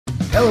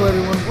Hello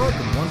everyone,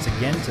 welcome once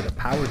again to the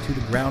Power to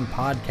the Ground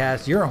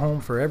podcast, your home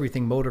for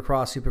everything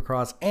motocross,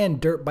 supercross, and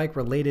dirt bike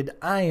related.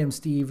 I am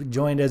Steve,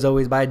 joined as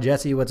always by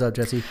Jesse. What's up,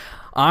 Jesse?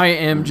 I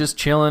am just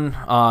chilling.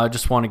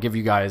 Just want to give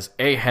you guys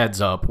a heads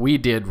up. We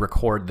did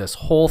record this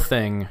whole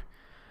thing.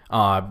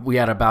 We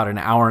had about an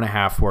hour and a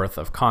half worth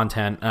of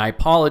content, and I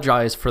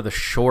apologize for the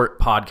short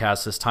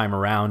podcast this time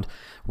around.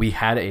 We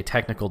had a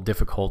technical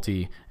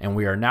difficulty, and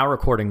we are now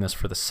recording this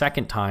for the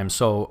second time,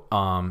 so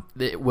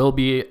it will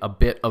be a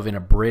bit of an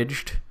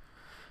abridged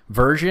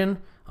version.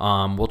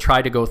 We'll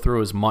try to go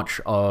through as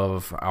much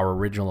of our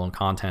original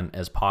content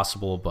as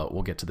possible, but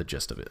we'll get to the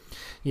gist of it.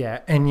 Yeah,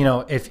 and you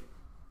know, if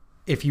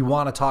you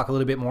want to talk a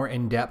little bit more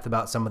in depth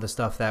about some of the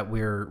stuff that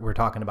we're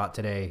talking about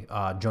today,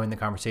 join the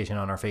conversation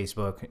on our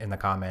Facebook in the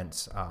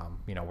comments.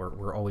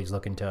 We're always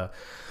looking to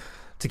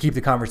keep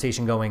the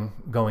conversation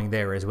going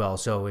there as well.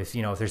 So if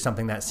there's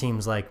something that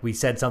seems like we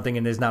said something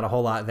and there's not a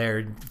whole lot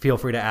there, feel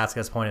free to ask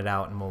us, point it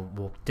out, and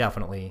we'll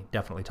definitely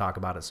talk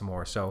about it some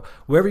more. So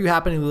wherever you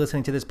happen to be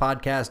listening to this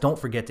podcast, don't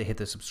forget to hit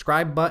the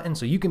subscribe button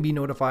so you can be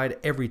notified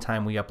every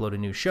time we upload a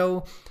new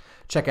show.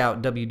 Check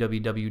out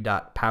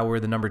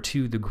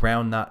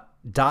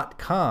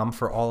www.power2theground.com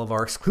for all of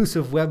our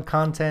exclusive web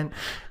content,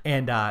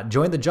 and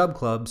join the Jub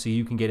Club so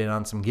you can get in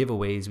on some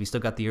giveaways. We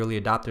still got the early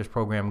adopters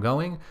program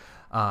going.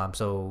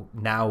 So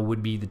now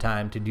would be the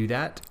time to do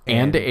that.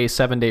 And a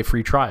 7-day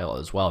free trial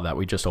as well that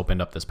we just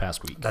opened up this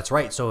past week. That's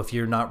right. So if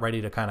you're not ready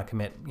to kind of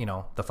commit,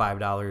 the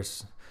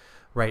 $5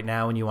 right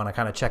now, and you want to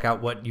kind of check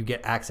out what you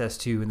get access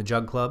to in the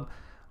Jug Club,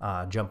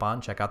 jump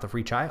on, check out the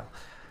free trial.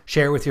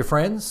 Share with your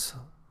friends.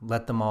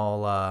 Let them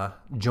all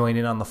join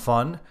in on the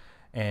fun.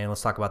 And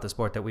let's talk about the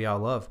sport that we all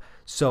love.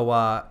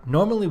 So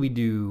normally we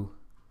do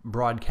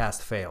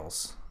broadcast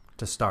fails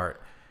to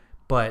start.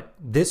 But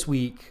this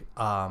week,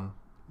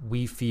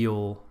 we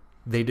feel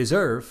they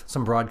deserve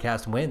some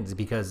broadcast wins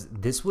because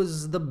this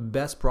was the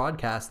best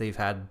broadcast they've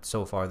had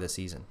so far this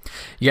season.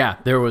 Yeah,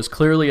 there was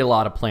clearly a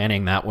lot of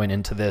planning that went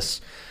into this.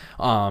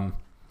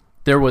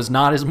 There was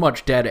not as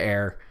much dead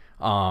air.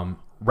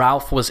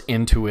 Ralph was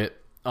into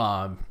it.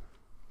 There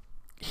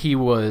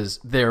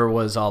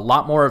was a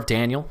lot more of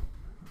Daniel.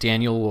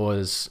 Daniel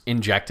was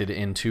injected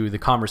into the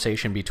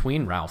conversation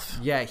between Ralph.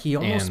 Yeah, he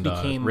almost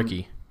became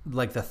Ricky,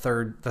 like the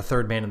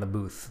third man in the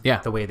booth. Yeah,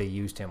 the way they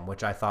used him,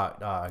 which I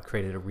thought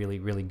created a really,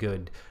 really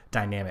good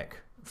dynamic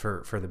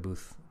for the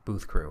booth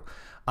crew.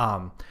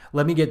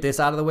 Let me get this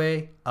out of the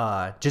way.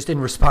 Just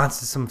in response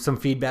to some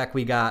feedback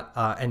we got,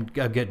 and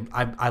again,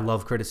 I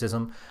love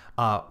criticism.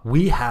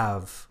 We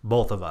have,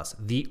 both of us,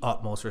 the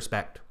utmost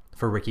respect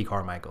for Ricky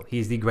Carmichael.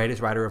 He's the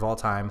greatest rider of all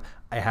time.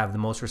 I have the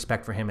most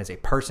respect for him as a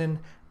person,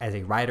 as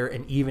a rider,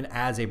 and even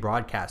as a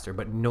broadcaster,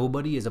 but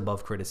nobody is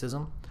above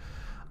criticism.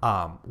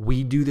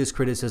 We do this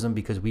criticism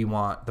because we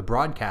want the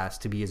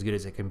broadcast to be as good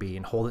as it can be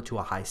and hold it to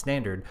a high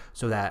standard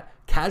so that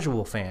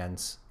casual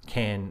fans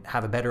can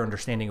have a better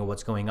understanding of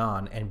what's going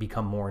on and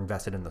become more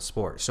invested in the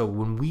sport. So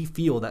when we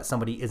feel that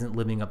somebody isn't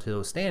living up to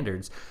those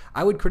standards,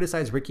 I would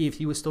criticize Ricky if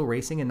he was still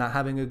racing and not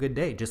having a good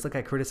day, just like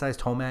I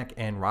criticized Tomac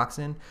and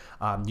Roczen.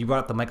 You brought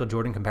up the Michael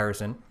Jordan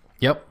comparison.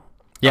 Yep.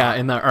 Yeah,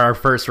 in our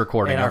first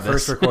recording.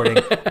 First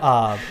recording.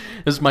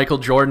 This Michael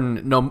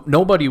Jordan,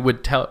 nobody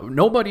would tell,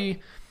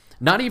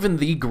 not even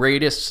the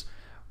greatest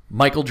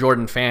Michael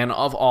Jordan fan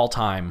of all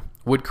time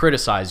would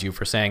criticize you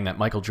for saying that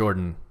Michael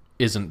Jordan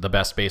isn't the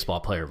best baseball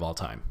player of all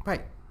time.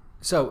 Right.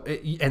 So,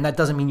 and that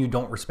doesn't mean you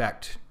don't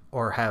respect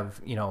or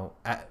have,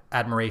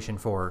 admiration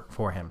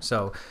for him.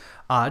 So,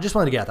 I just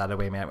wanted to get that out of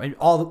the way, man.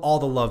 All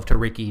the love to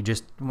Ricky.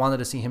 Just wanted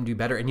to see him do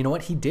better. And you know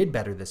what? He did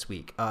better this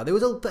week. There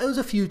was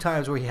a few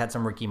times where he had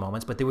some Ricky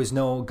moments, but there was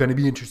no going to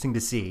be interesting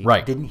to see.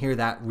 Right. Didn't hear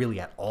that really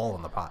at all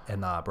in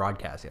the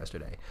broadcast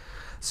yesterday.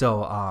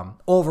 So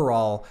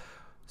overall,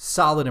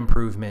 solid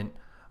improvement.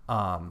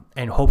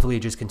 And hopefully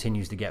it just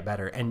continues to get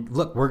better. And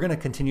look, we're going to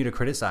continue to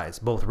criticize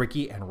both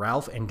Ricky and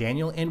Ralph and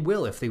Daniel and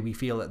Will if we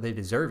feel that they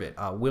deserve it.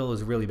 Will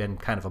has really been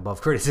kind of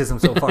above criticism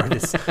so far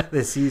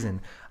this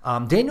season.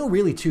 Daniel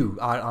really too,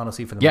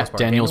 honestly, for the most part.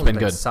 Daniel's been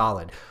good.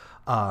 Solid.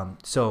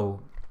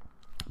 So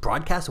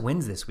broadcast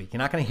wins this week. You're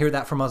not going to hear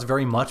that from us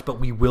very much, but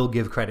we will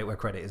give credit where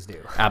credit is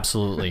due.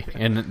 Absolutely.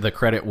 And the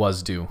credit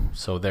was due.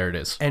 So there it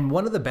is. And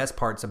one of the best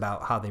parts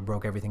about how they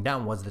broke everything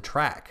down was the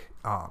track.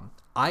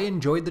 I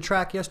enjoyed the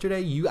track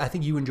yesterday. I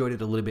think you enjoyed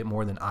it a little bit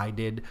more than I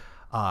did.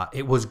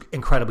 It was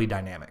incredibly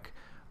dynamic.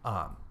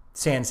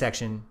 Sand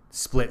section,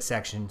 split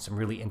section, some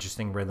really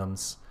interesting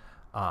rhythms.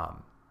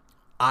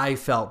 I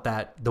felt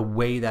that the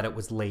way that it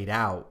was laid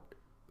out,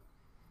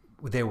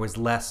 there was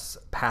less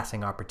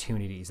passing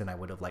opportunities than I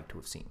would have liked to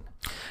have seen.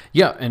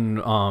 Yeah,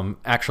 and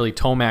actually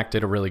Tomac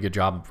did a really good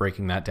job of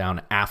breaking that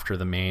down after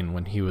the main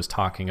when he was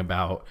talking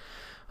about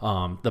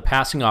the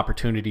passing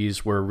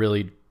opportunities were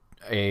really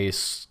a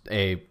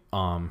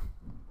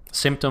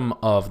symptom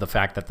of the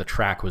fact that the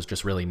track was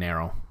just really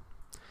narrow.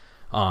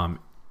 And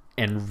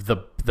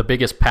the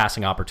biggest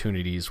passing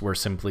opportunities were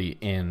simply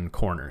in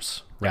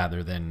corners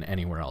rather than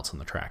anywhere else on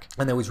the track.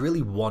 And there was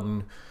really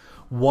one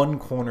one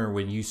corner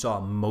when you saw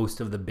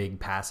most of the big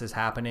passes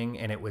happening,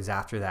 and it was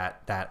after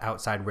that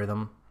outside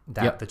rhythm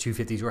that the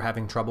 250s were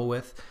having trouble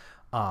with.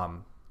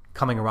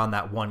 Coming around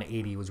that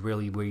 180 was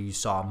really where you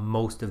saw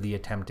most of the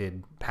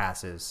attempted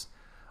passes.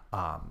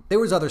 There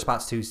was other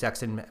spots too.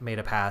 Sexton made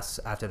a pass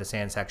after the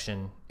sand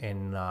section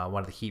in one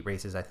of the heat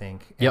races, I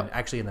think. And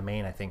actually in the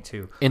main, I think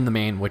too. In the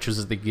main, which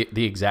is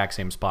the exact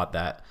same spot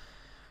that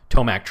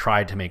Tomac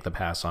tried to make the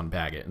pass on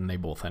Baggett, and they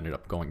both ended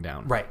up going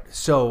down. Right.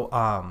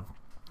 So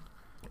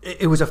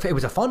it was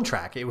a fun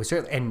track. It was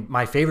certainly, and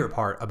my favorite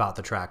part about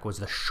the track was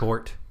the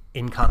short,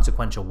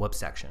 inconsequential whoop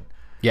section.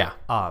 Yeah.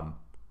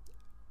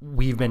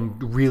 We've been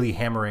really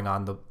hammering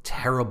on the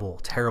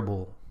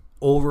terrible,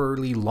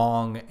 overly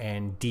long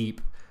and deep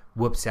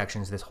whoop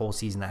sections this whole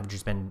season that have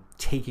just been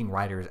taking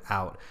riders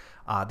out.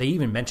 They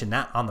even mentioned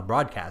that on the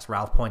broadcast.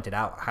 Ralph pointed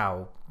out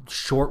how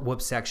short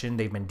whoop section,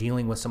 they've been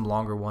dealing with some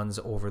longer ones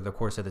over the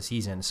course of the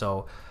season.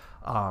 So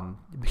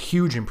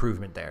huge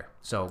improvement there.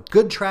 So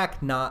good track.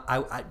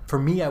 For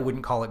me, I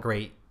wouldn't call it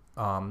great.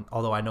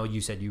 Although I know you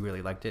said you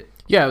really liked it.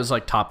 Yeah, it was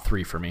like top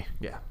 3 for me.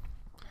 Yeah.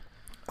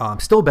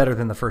 Still better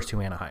than the first 2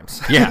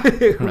 Anaheims. Yeah,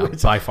 no,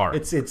 by far.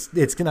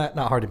 It's not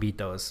hard to beat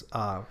those.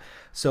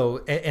 So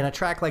in a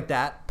track like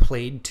that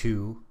played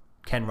to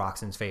Ken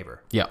Roczen's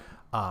favor. Yeah.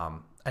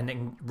 And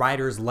then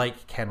riders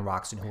like Ken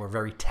Roczen, who are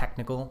very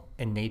technical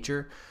in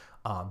nature,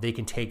 they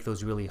can take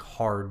those really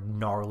hard,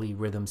 gnarly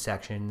rhythm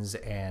sections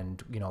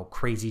and,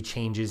 crazy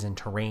changes in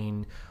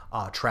terrain,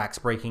 tracks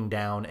breaking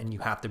down, and you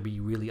have to be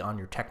really on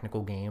your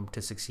technical game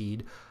to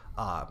succeed.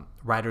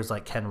 Riders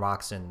like Ken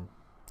Roczen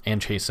and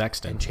Chase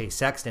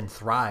Sexton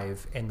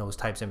thrive in those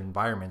types of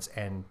environments,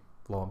 and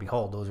lo and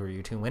behold, those were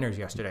your 2 winners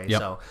yesterday. Yep.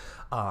 So,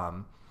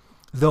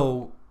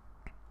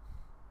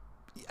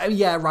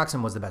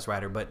 Roczen was the best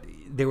rider, but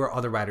there were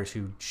other riders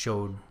who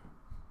showed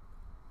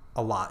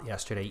a lot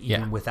yesterday,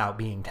 even without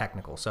being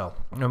technical. So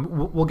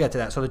we'll get to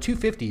that. So the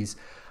 250s.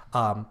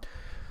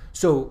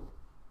 So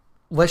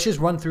let's just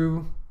run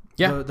through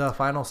the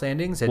final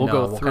standings, and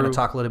we'll kind of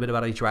talk a little bit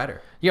about each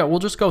rider. Yeah, we'll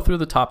just go through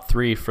the top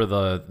 3 for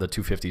the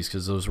 250s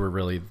because those were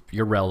really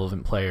your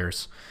relevant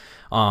players.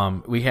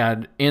 We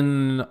had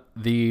in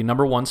the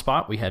number 1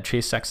 spot, we had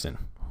Chase Sexton,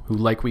 who,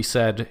 like we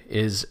said,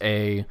 is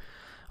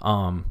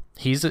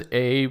he's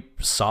a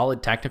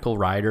solid technical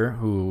rider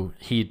who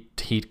he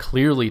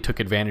clearly took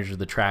advantage of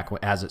the track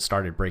as it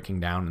started breaking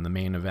down in the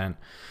main event.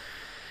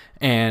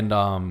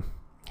 And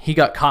he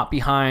got caught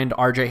behind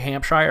RJ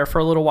Hampshire for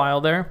a little while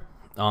there.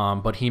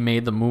 But he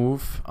made the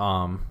move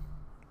and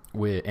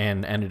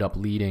ended up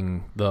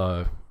leading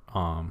the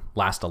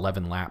last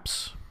 11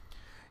 laps.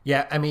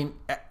 Yeah, I mean,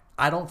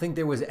 I don't think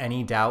there was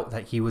any doubt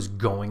that he was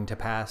going to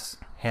pass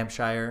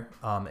Hampshire.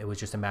 It was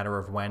just a matter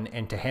of when.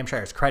 And to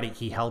Hampshire's credit,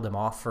 he held him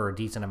off for a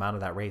decent amount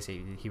of that race.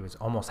 He was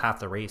almost half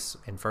the race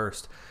in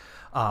first.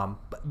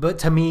 But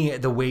to me,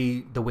 the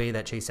way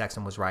that Chase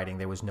Sexton was riding,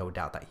 there was no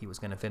doubt that he was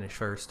going to finish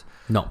first.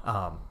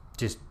 No.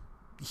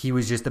 He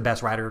was just the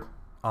best rider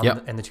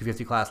in the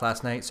 250 class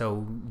last night,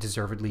 so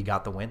deservedly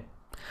got the win.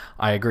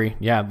 I agree.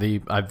 Yeah,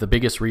 the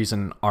biggest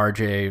reason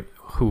RJ,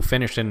 who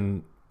finished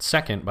in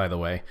second, by the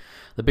way,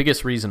 the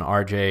biggest reason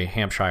RJ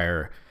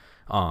Hampshire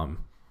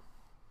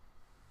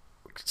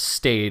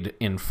stayed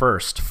in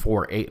first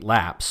for 8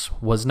 laps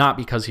was not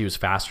because he was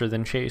faster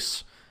than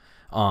Chase,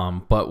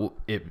 but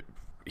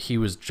he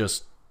was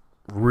just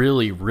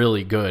really,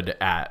 really good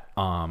at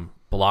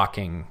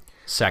blocking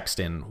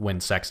Sexton when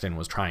Sexton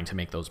was trying to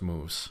make those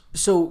moves.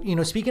 So,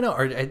 speaking of,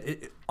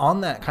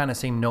 on that kind of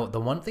same note,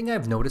 the one thing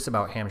I've noticed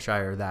about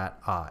Hampshire that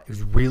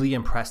has really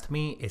impressed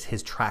me is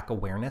his track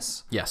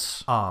awareness.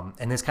 Yes.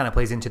 And this kind of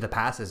plays into the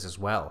passes as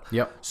well.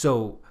 Yep.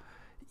 So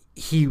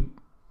he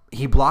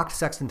blocked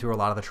Sexton through a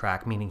lot of the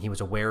track, meaning he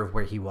was aware of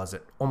where he was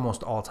at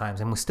almost all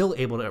times and was still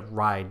able to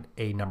ride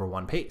a number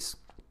 1 pace.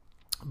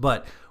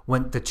 But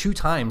when the 2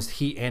 times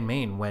he and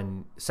Maine,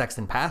 when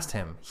Sexton passed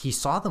him, he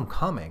saw them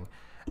coming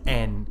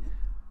and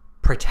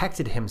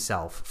protected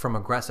himself from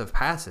aggressive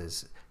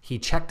passes. He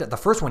checked the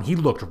first one, he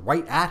looked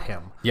right at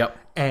him. Yep.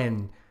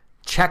 And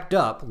checked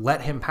up,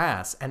 let him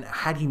pass. And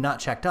had he not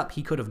checked up,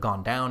 he could have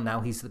gone down. Now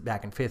he's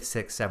back in 5th,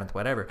 6th, 7th,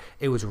 whatever.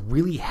 It was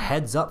really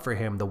heads up for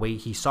him the way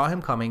he saw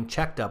him coming,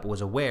 checked up,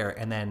 was aware,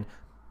 and then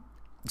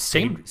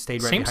stayed right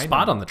behind him. Same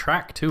spot on the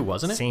track too,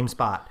 wasn't it? Same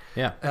spot.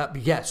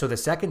 Yeah. So the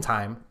second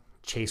time,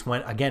 Chase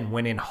went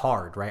in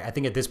hard, right? I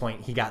think at this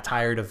point he got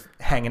tired of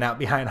hanging out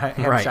behind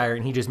Hampshire,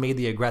 and he just made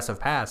the aggressive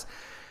pass.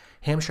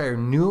 Hampshire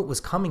knew it was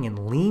coming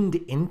and leaned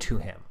into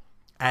him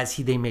as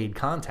they made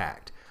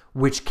contact,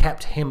 which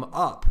kept him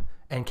up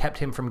and kept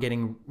him from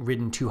getting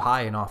ridden too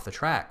high and off the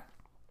track,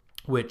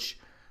 which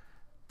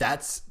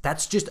that's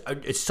just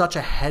it's such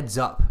a heads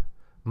up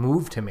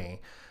move to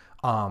me.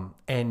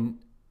 And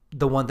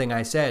the one thing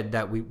I said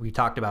that we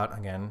talked about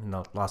again in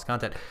the lost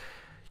content,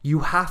 you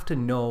have to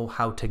know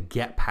how to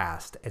get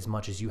past as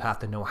much as you have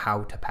to know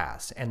how to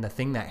pass. And the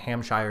thing that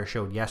Hampshire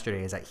showed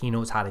yesterday is that he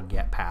knows how to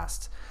get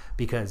past,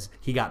 because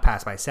he got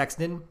passed by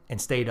Sexton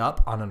and stayed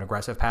up on an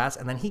aggressive pass.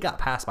 And then he got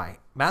passed by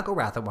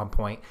McElrath at one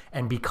point.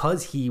 And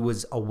because he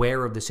was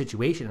aware of the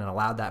situation and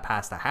allowed that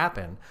pass to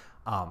happen,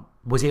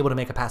 was able to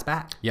make a pass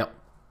back. Yep.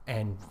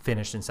 And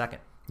finished in second.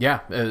 Yeah,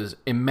 it was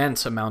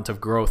immense amount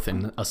of growth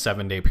in a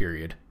 7-day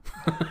period.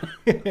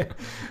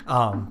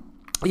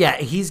 Yeah,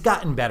 he's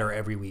gotten better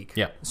every week.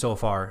 Yeah. So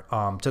far,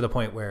 to the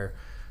point where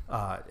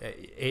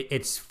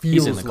it feels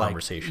he's in the like,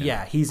 conversation.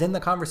 Yeah, he's in the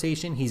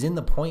conversation. He's in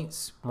the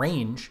points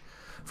range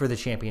for the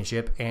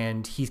championship,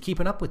 and he's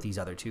keeping up with these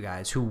other two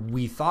guys who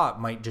we thought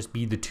might just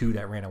be the two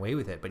that ran away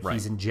with it, but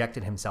he's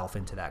injected himself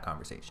into that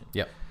conversation.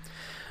 Yep.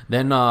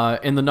 Then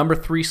in the number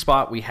 3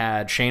 spot, we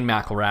had Shane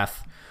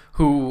McElrath,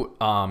 who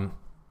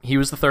he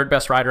was the third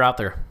best rider out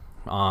there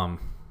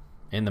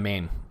in the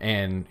main,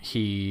 and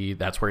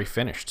that's where he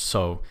finished.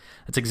 So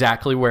that's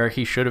exactly where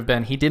he should have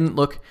been. He didn't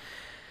look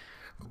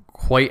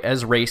quite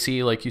as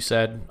racy, like you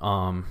said,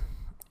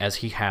 as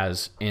he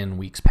has in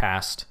weeks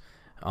past.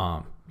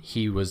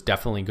 He was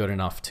definitely good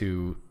enough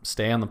to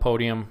stay on the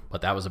podium,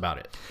 but that was about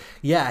it.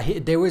 Yeah,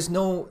 there was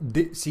no...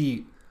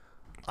 See,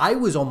 I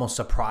was almost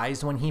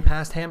surprised when he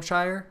passed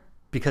Hampshire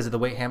because of the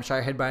way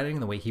Hampshire had riding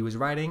and the way he was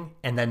riding,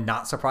 and then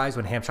not surprised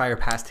when Hampshire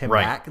passed him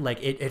back.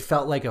 Like, it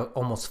felt like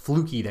almost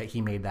fluky that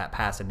he made that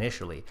pass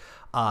initially.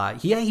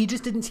 He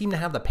just didn't seem to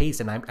have the pace,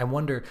 and I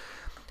wonder...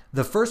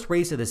 The first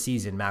race of the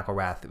season,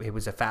 McElrath, it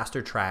was a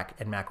faster track,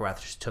 and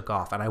McElrath just took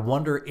off. And I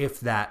wonder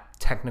if that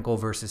technical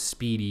versus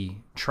speedy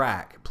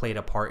track played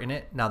a part in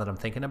it, now that I'm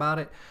thinking about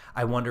it.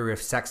 I wonder if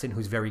Sexton,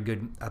 who's very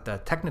good at the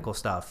technical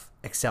stuff,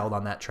 excelled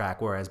on that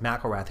track, whereas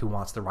McElrath, who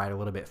wants to ride a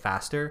little bit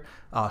faster,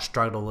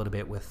 struggled a little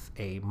bit with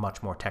a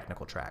much more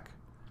technical track.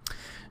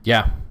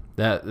 Yeah,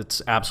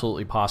 that's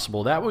absolutely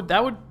possible. That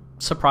would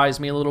surprise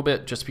me a little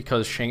bit, just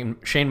because Shane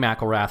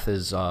McElrath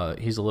is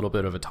he's a little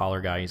bit of a taller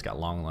guy. He's got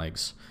long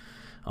legs.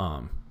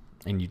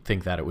 And you'd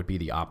think that it would be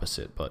the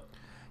opposite, but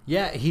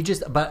yeah,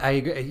 I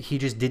agree, he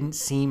just didn't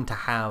seem to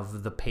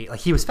have the pace.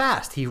 Like, he was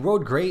fast, he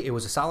rode great, it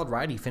was a solid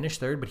ride, he finished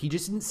third, but he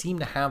just didn't seem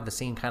to have the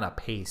same kind of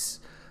pace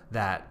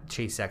that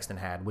Chase Sexton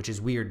had, which is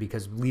weird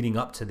because leading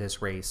up to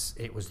this race,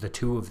 it was the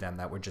two of them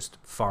that were just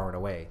far and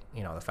away,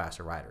 the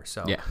faster riders.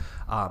 So yeah.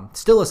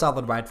 Still a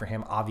solid ride for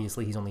him.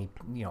 Obviously, he's only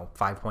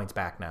 5 points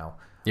back now.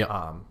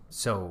 Yeah.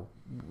 So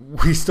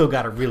we still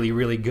got a really,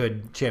 really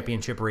good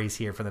championship race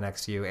here for the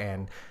next few,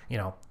 and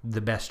the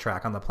best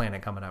track on the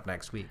planet coming up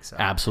next week. So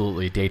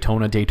absolutely,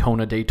 Daytona.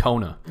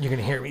 You're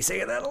gonna hear me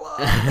say that a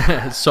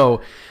lot.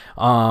 So,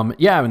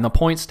 in the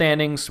point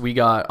standings, we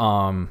got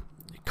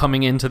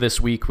coming into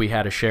this week, we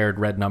had a shared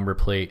red number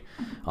plate.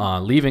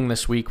 Leaving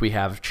this week, we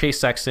have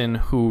Chase Sexton,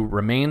 who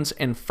remains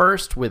in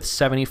first with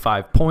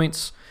 75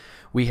 points.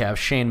 We have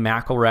Shane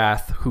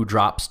McElrath, who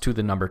drops to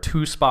the number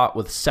 2 spot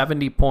with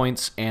 70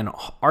 points, and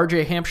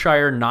RJ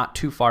Hampshire not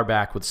too far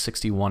back with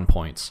 61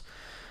 points.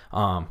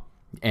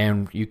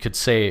 And we could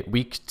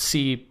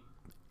see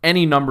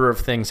any number of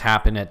things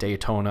happen at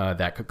Daytona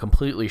that could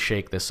completely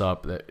shake this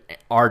up. That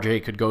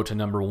RJ could go to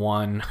number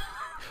 1.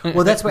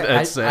 Well, that's what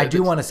I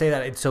do want to say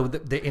that. So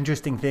the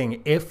interesting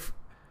thing, if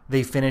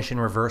they finish in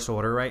reverse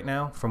order right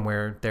now from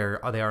where they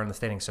are in the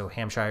standings. So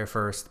Hampshire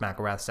first,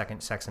 McElrath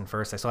second, Sexton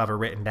first. I still have it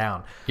written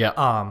down.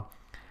 Yeah.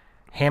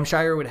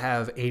 Hampshire would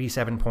have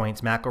 87 points,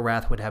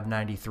 McElrath would have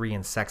 93,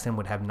 and Sexton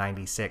would have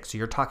 96. So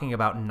you're talking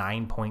about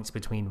 9 points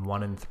between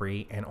 1 and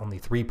 3, and only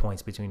 3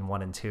 points between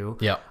 1 and 2.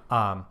 Yeah.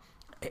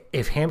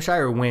 If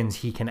Hampshire wins,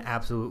 he can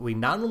absolutely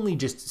not only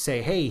just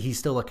say, hey, he's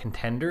still a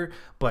contender,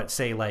 but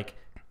say, like,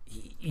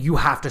 you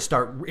have to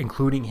start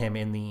including him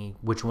in the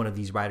which one of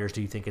these riders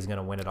do you think is going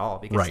to win it all,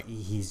 because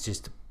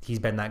he's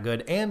been that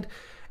good, and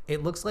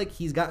it looks like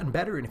he's gotten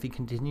better, and if he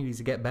continues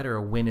to get better,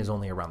 a win is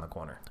only around the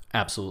corner.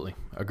 Absolutely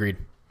agreed.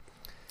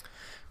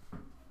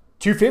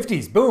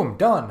 250s, boom,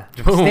 done.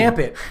 Boom. Stamp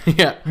it.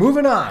 Yeah.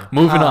 Moving on.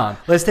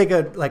 Let's take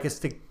a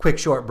quick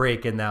short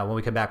break, and when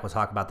we come back, we'll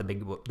talk about the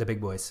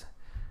big boys.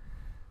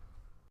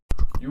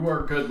 You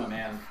are good, my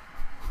man.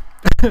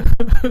 Guys,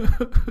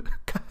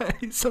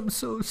 I'm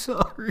so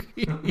sorry.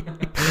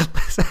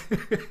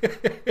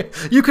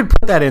 You could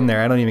put that in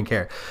there. I don't even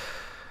care.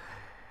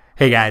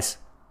 Hey, guys.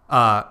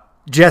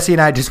 Jesse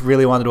and I just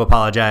really wanted to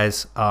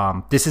apologize.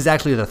 This is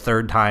actually the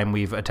third time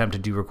we've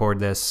attempted to record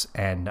this,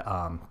 and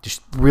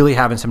just really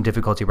having some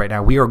difficulty right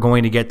now. We are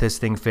going to get this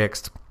thing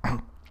fixed.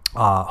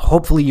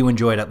 Hopefully you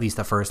enjoyed at least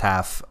the first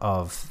half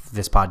of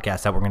this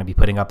podcast that we're going to be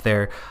putting up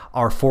there.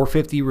 Our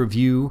 450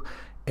 review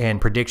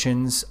and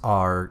predictions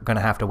are going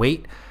to have to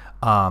wait.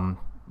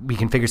 We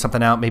can figure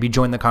something out. Maybe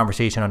join the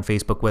conversation on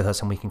Facebook with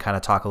us, and we can kind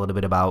of talk a little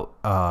bit about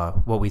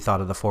what we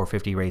thought of the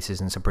 450 races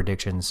and some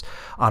predictions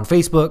on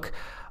Facebook.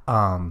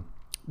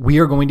 We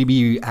are going to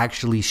be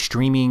actually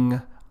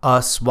streaming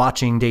us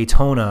watching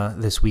Daytona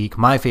this week,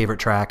 my favorite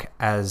track,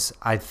 as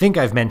I think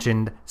I've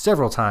mentioned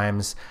several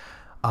times.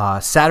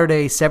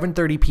 Saturday,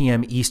 7:30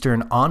 p.m.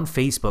 Eastern on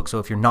Facebook. So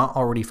if you're not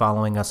already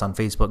following us on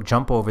Facebook,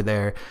 jump over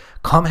there.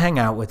 Come hang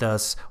out with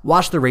us.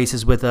 Watch the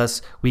races with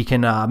us. We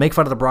can make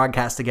fun of the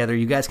broadcast together.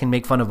 You guys can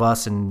make fun of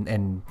us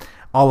and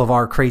all of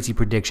our crazy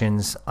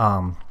predictions.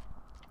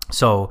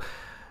 So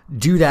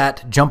do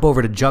that. Jump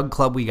over to Jug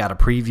Club. We got a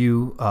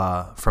preview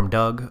from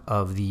Doug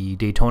of the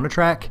Daytona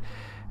track,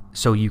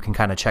 so you can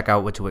kind of check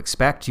out what to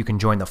expect. You can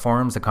join the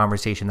forums, the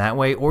conversation that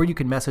way, or you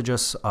can message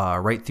us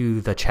right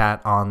through the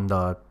chat on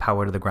the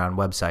Power to the Ground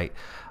website.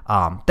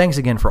 Thanks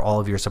again for all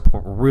of your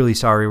support. We're really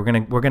sorry. We're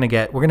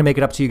gonna make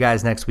it up to you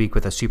guys next week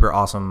with a super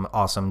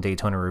awesome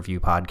Daytona review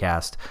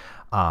podcast.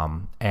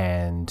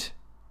 And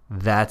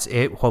that's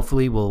it.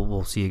 Hopefully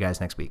we'll see you guys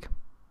next week.